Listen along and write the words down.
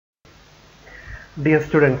Dear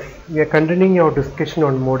students, we are continuing our discussion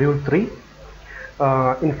on module 3.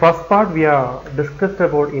 In first part, we are discussed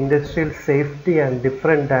about industrial safety and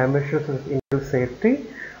different dimensions of industrial safety.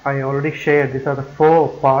 I already shared these are the 4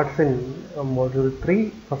 parts in module 3.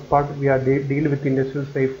 First part, we are deal with industrial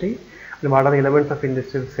safety and what are the elements of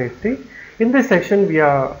industrial safety. In this section, we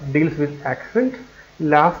are deals with accident.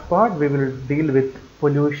 Last part, we will deal with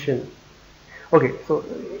pollution. Okay, so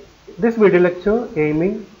this video lecture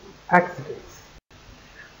aiming accidents.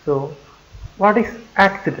 So, what is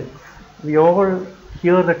accidents? We all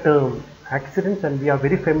hear the term accidents and we are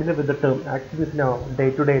very familiar with the term accidents in our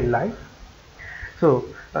day-to-day life. So,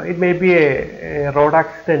 it may be a road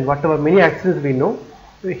accident, whatever, many accidents we know.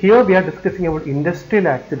 Here we are discussing about industrial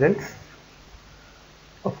accidents.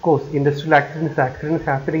 Of course, industrial accidents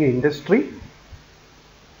happening in industry.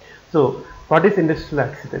 So, what is industrial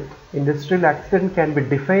accident? Industrial accident can be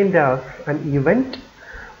defined as an event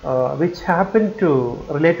which happened to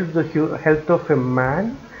related to the health of a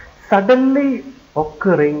man suddenly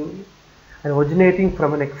occurring and originating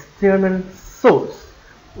from an external source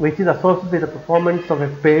which is associated with the performance of a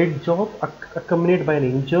paid job accompanied by an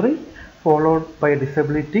injury followed by a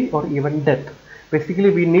disability or even death. Basically,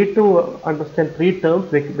 we need to understand 3 terms.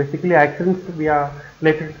 Basically, accidents we are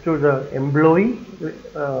related to the employee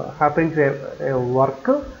happening to a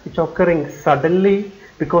worker which occurring suddenly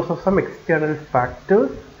because of some external factors.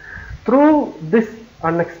 Through this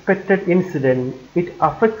unexpected incident, it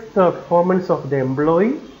affects the performance of the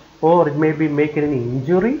employee, or it may be make any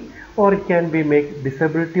injury, or it can be make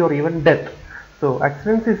disability or even death. So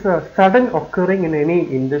accidents is a sudden occurring in any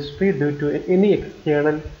industry due to any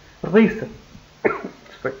external reason.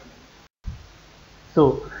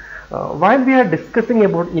 So while we are discussing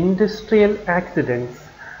about industrial accidents,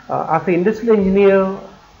 as an industrial engineer,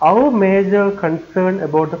 our major concern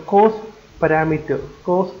about the cause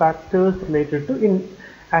factors related to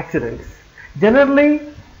accidents. Generally,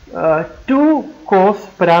 2 cause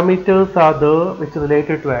parameters are there which are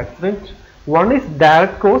related to accident. One is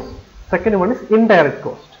direct cause, second one is indirect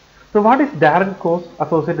cost. So what is direct cost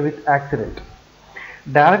associated with accident?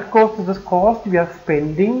 Direct cost is the cost we are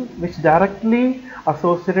spending which directly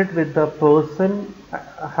associated with the person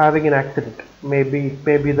having an accident. Maybe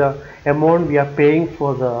the amount we are paying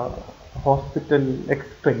for the hospital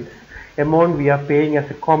expense, amount we are paying as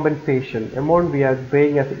a compensation, amount we are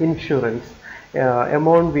paying as insurance,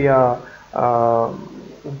 amount we are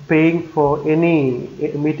paying for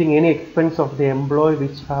meeting any expense of the employee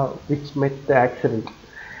which met the accident.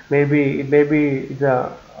 Maybe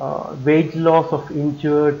the wage loss of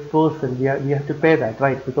injured person, we have to pay that,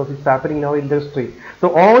 right, because it's happening in our industry.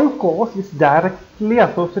 So all cost is directly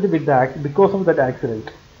associated with because of that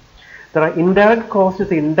accident. There are indirect costs,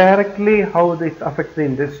 indirectly how this affects the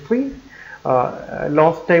industry.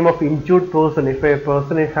 Lost time of injured person, if a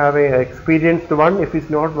person is having an experienced one, if he's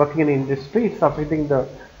not working in the industry, it's affecting the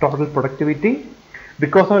total productivity.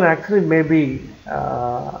 Because of an accident, maybe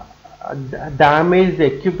damage the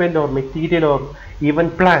equipment or material or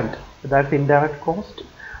even plant, that's indirect cost.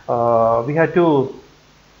 We have to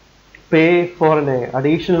pay for an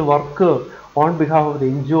additional worker on behalf of the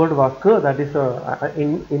injured worker, that is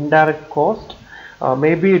an indirect cost.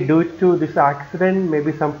 Maybe due to this accident,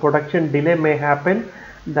 maybe some production delay may happen,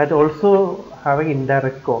 that also having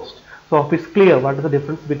indirect cost. So it's clear what is the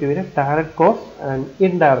difference between a direct cost and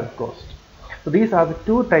indirect cost. So these are the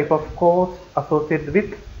 2 type of costs associated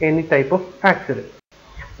with any type of accident.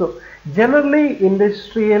 So generally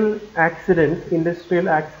industrial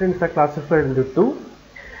accidents are classified into 2.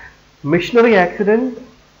 Machinery accident,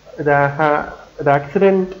 the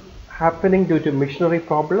accident happening due to machinery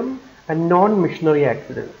problem, and non-machinery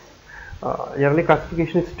accidents. Generally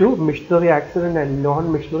classification is 2, machinery accident and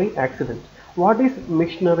non-machinery accident. What is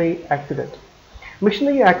machinery accident?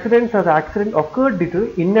 Machinery accidents are the accident occurred due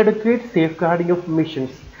to inadequate safeguarding of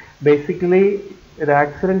machines. Basically, the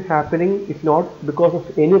accident happening is not because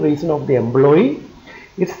of any reason of the employee,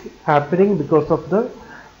 it's happening because of the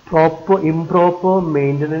improper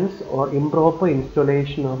maintenance or improper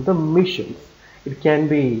installation of the machines. It can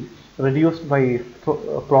be reduced by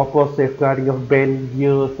proper safeguarding of belt,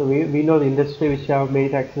 gears. So we know the industry which have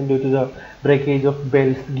made accident due to the breakage of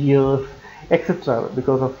belts, gears, etc.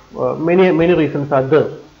 because of many reasons are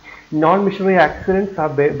there. Non-machinery accidents are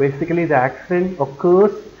basically the accident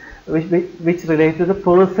occurs which relates to the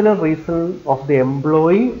personal reason of the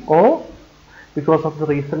employee or because of the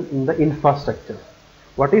reason in the infrastructure.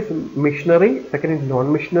 What is machinery? Second is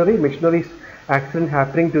non-machinery. Machinery is accident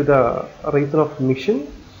happening to the reason of machine.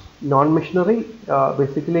 Non-machinery,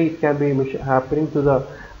 basically it can be happening to the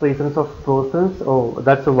reasons of persons, or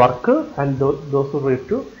that's a worker, and those who relate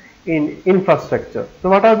to in infrastructure. So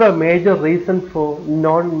what are the major reasons for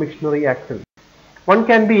non-missionary accidents? One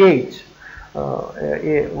can be age.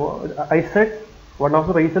 I said one of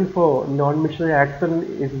the reasons for non-missionary accident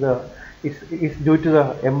is due to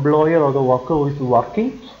the employer or the worker who is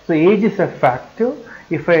working. So age is a factor.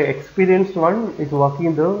 If an experienced one is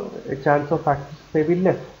working, the chance of accidents may be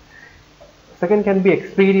less. Second can be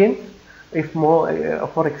experience. If if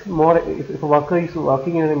a worker is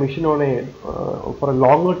working in a mission on a for a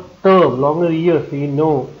longer term, longer years, he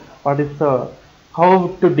know what is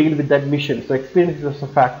how to deal with that mission. So experience is a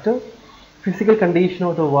factor. Physical condition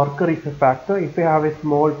of the worker is a factor. If you have a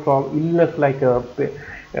small illness like a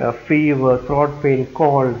fever, throat pain,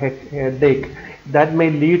 cold, headache, that may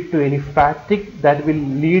lead to any fatigue. That will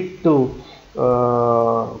lead to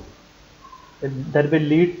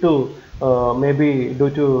maybe due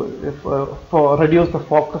to for reduce the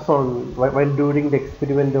focus on while doing the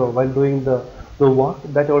experiment or while doing the work.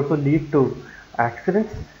 That also lead to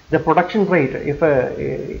accidents. The production rate, if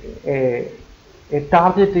a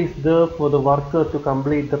target is there for the worker to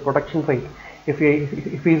complete the production rate, if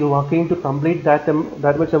he is working to complete that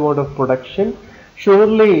much amount of production,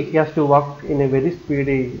 surely he has to work in a very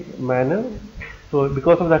speedy manner. So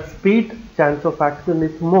because of that speed, chance of accident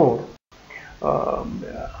is more.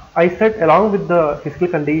 I said along with the physical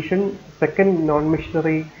condition, second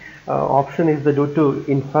non-missionary option is due to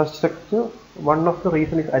infrastructure. One of the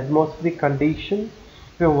reasons is atmospheric condition.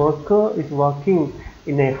 If a worker is working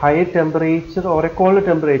in a higher temperature or a colder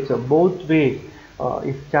temperature, both way,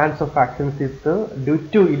 if chance of accidents is due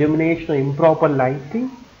to illumination or improper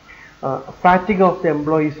lighting. Fatigue of the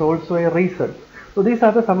employee is also a reason. So these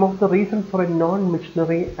are some of the reasons for a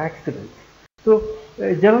non-missionary accident. So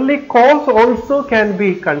generally cause also can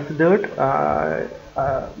be considered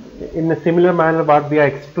in a similar manner what we are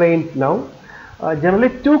explained now. Generally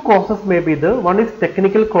two causes may be there. One is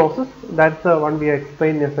technical causes, that's the one we are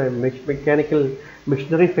explained as a mechanical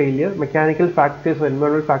missionary failure. Mechanical factors or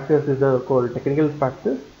environmental factors is called technical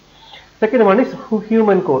factors. Second one is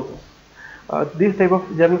human causes. This type of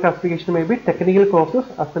general classification may be technical causes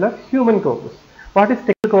as well as human causes. What is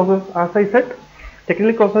technical causes? As I said,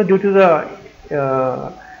 technical causes are due to the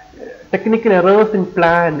technical errors in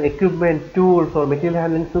plan, equipment, tools or material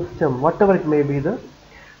handling system, whatever it may be there.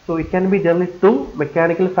 So it can be generally two: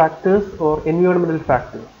 mechanical factors or environmental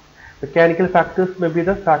factors. Mechanical factors may be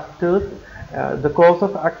the factors, the cause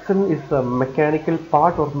of accident is the mechanical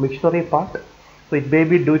part or machinery part. So it may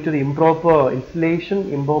be due to the improper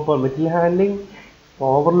installation, improper material handling,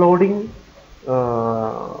 overloading,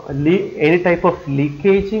 any type of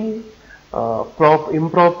leakaging,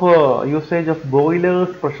 improper usage of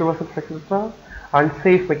boilers, pressure vessels, etc.,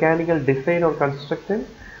 unsafe mechanical design or construction.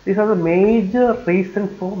 These are the major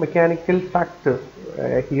reasons for mechanical factors.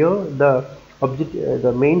 Here the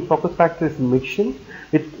main focus factor is mission.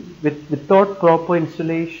 Without proper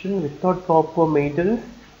installation, without proper maintenance,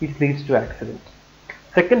 it leads to accident.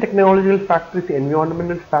 Second technological factor is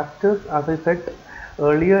environmental factors. As I said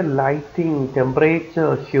earlier, lighting,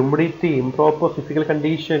 temperature, humidity, improper physical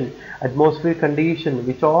condition, atmospheric condition,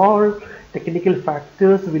 which all technical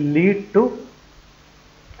factors will lead to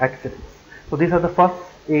accidents. So these are the first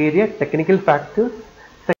area, technical factors.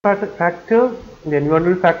 Second factor, the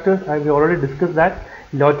environmental factors, we already discussed that.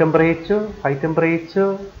 Low temperature, high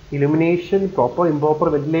temperature, illumination, proper improper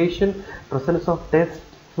ventilation, presence of dust,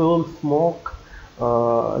 fume, smoke,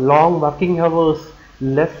 long working hours,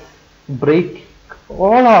 less break,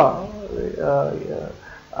 all are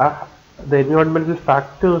the environmental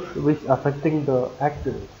factors which affecting the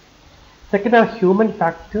accidents. Second are human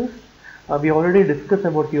factors. We already discussed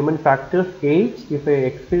about human factors. Age, if an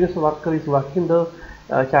experienced worker is working, the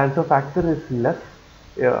chance of accident is less.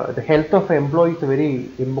 The health of an employee is very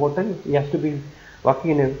important. He has to be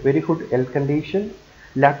working in a very good health condition.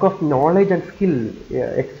 Lack of knowledge and skill.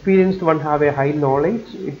 Experienced one have a high knowledge,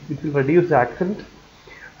 it will reduce the accident.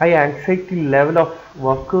 High anxiety level of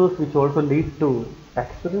workers, which also lead to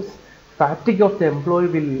accidents. Fatigue of the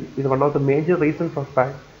employee is one of the major reasons for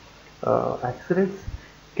accidents.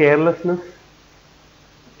 Carelessness,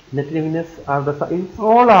 negligence are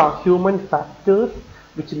all are human factors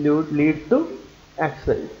which lead to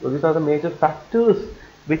accidents. So these are the major factors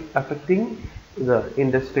which affecting the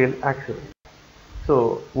industrial accident.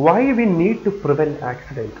 So why we need to prevent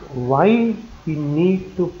accident? Why we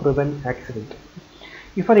need to prevent accident?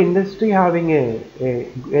 If an industry having a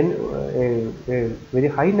very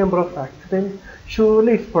high number of accidents,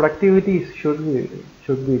 surely its productivity should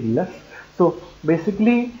be less. So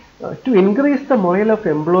basically, to increase the morale of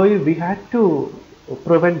employee, we had to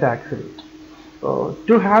prevent the accident.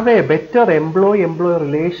 To have a better employee-employee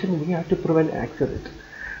relation, we have to prevent accident.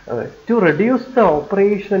 To reduce the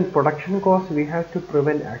operation and production costs, we have to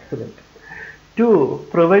prevent accident. To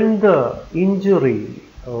prevent the injury,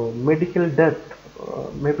 medical death,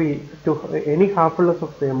 maybe to any harmfulness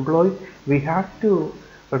of the employee, we have to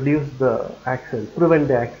reduce the accident, prevent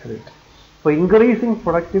the accident. For increasing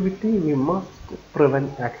productivity, we must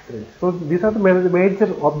prevent accidents. So these are the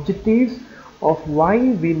major objectives of why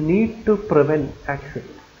we need to prevent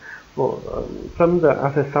accidents. From the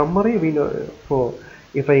as a summary, we know for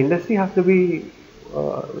if an industry has to be,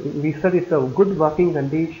 we said it's a good working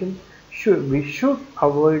condition. We should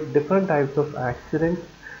avoid different types of accidents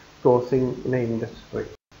causing in an industry.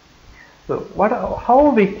 So how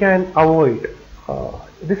we can avoid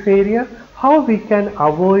this area? How we can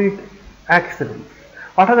avoid accidents?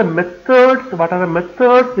 What are the methods? What are the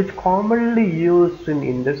methods which commonly used in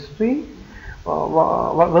industry?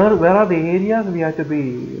 Where are the areas we have to be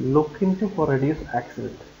look into for reduce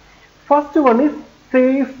accident? First one is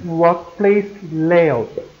safe workplace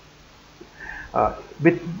layout. One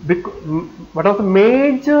of the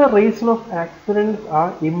major reason of accidents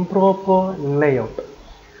are improper layout.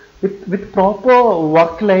 With proper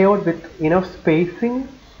work layout, with enough spacing,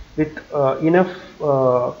 with enough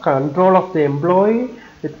control of the employee,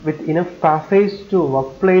 with enough passage to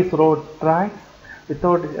workplace road tracks,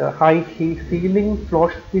 without high ceiling,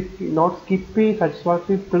 floor not skippy, such as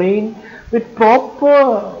be plain. With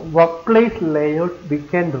proper workplace layout, we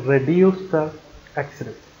can reduce the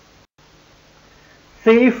accidents.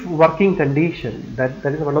 Safe working condition, that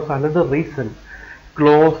is one of another reason.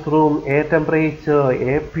 Closed room, air temperature,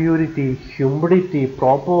 air purity, humidity,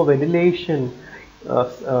 proper ventilation,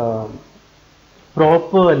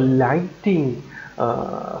 proper lighting,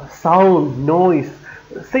 sound, noise.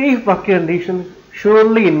 Safe working conditions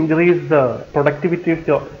surely increase the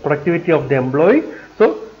productivity of the employee,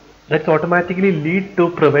 so that automatically lead to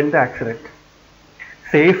prevent the accident.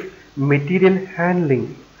 Safe material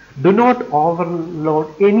handling. Do not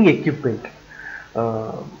overload any equipment.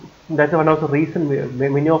 That's one of the reasons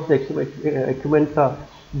many of the equipments are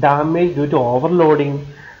damaged due to overloading.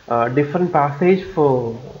 Different passage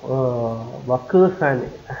for workers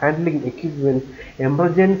and handling equipment.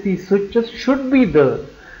 Emergency switches should be there.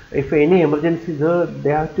 If any emergency there, they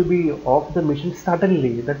have to be off the machine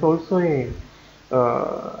suddenly. That's also a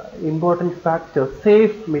important factor.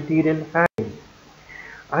 Safe material handling.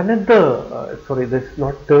 Another, sorry, this is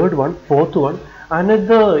not third one, fourth one.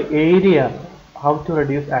 Another area how to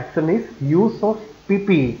reduce accident is use of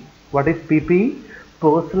PPE. What is PPE?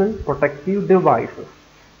 Personal protective devices.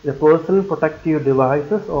 The personal protective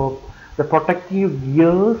devices or the protective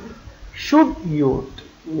gears should use.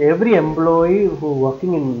 Every employee who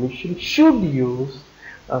working in mission should use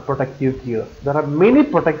protective gears. There are many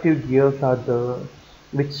protective gears are there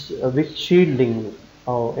which shielding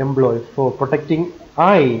employees for protecting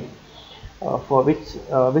eye, for which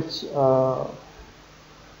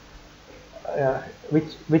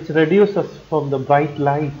reduces from the bright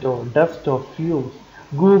light or dust or fumes.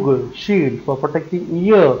 Google shield for protecting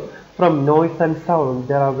ear from noise and sound.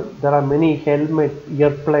 There are many helmet,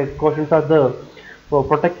 ear plate cautions are there for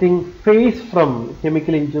protecting face from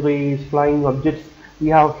chemical injuries, flying objects. We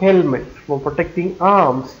have helmets for protecting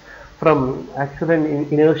arms from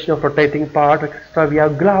accident, inertia, protecting part, etc. We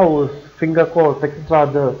have gloves, finger coats,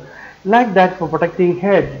 etc. Like that, for protecting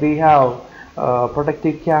head, we have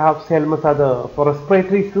protective caps, helmets. Other for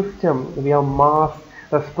respiratory system, we have mask,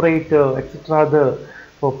 respirator, etc.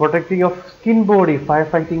 For protecting of skin body,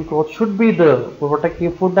 firefighting clothes should be there. For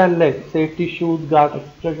protecting foot and leg, safety shoes, guard,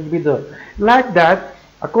 etc. should be there. Like that,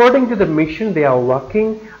 according to the mission they are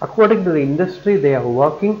working, according to the industry they are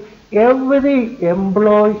working, every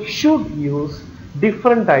employee should use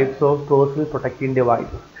different types of personal protective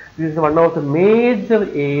devices. This is one of the major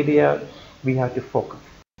areas we have to focus.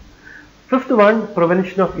 Fifth one,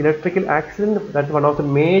 prevention of electrical accident. That's one of the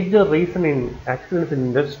major reason in accidents in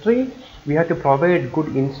industry. We have to provide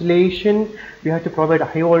good insulation. We have to provide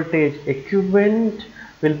high voltage equipment.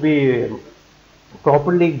 Will be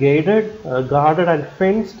properly guarded and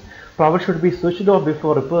fenced. Power should be switched off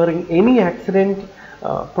before repairing any accident.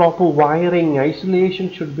 Proper wiring, isolation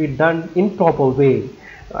should be done in proper way.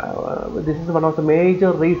 This is one of the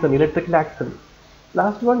major reason electrical accident.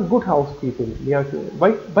 Last one, good housekeeping. We have to,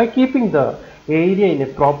 by keeping the area in a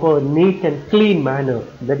proper, neat and clean manner,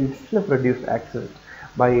 that itself reduce accident.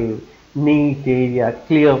 By neat area,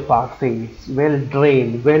 clear passage, well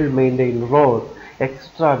drained, well maintained road,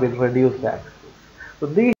 extra will reduce the accidents. So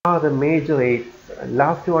these are the major aids.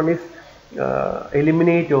 Last one is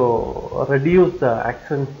eliminate or reduce the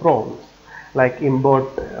accident prompts, like import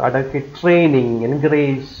adequate training,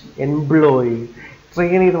 encourage employee,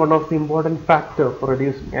 Training is one of the important factors for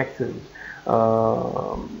reducing accidents.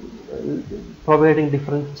 Providing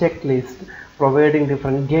different checklists, providing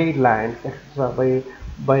different guidelines, etc.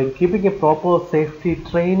 By giving a proper safety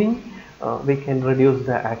training, we can reduce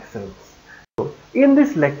the accidents. So, in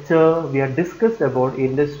this lecture, we have discussed about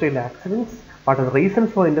industrial accidents, what are the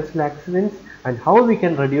reasons for industrial accidents, and how we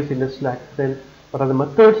can reduce industrial accidents, what are the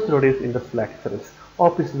methods to reduce industrial accidents.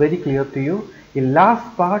 Hope is very clear to you. In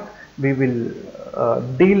last part, we will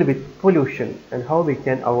deal with pollution and how we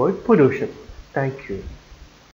can avoid pollution. Thank you.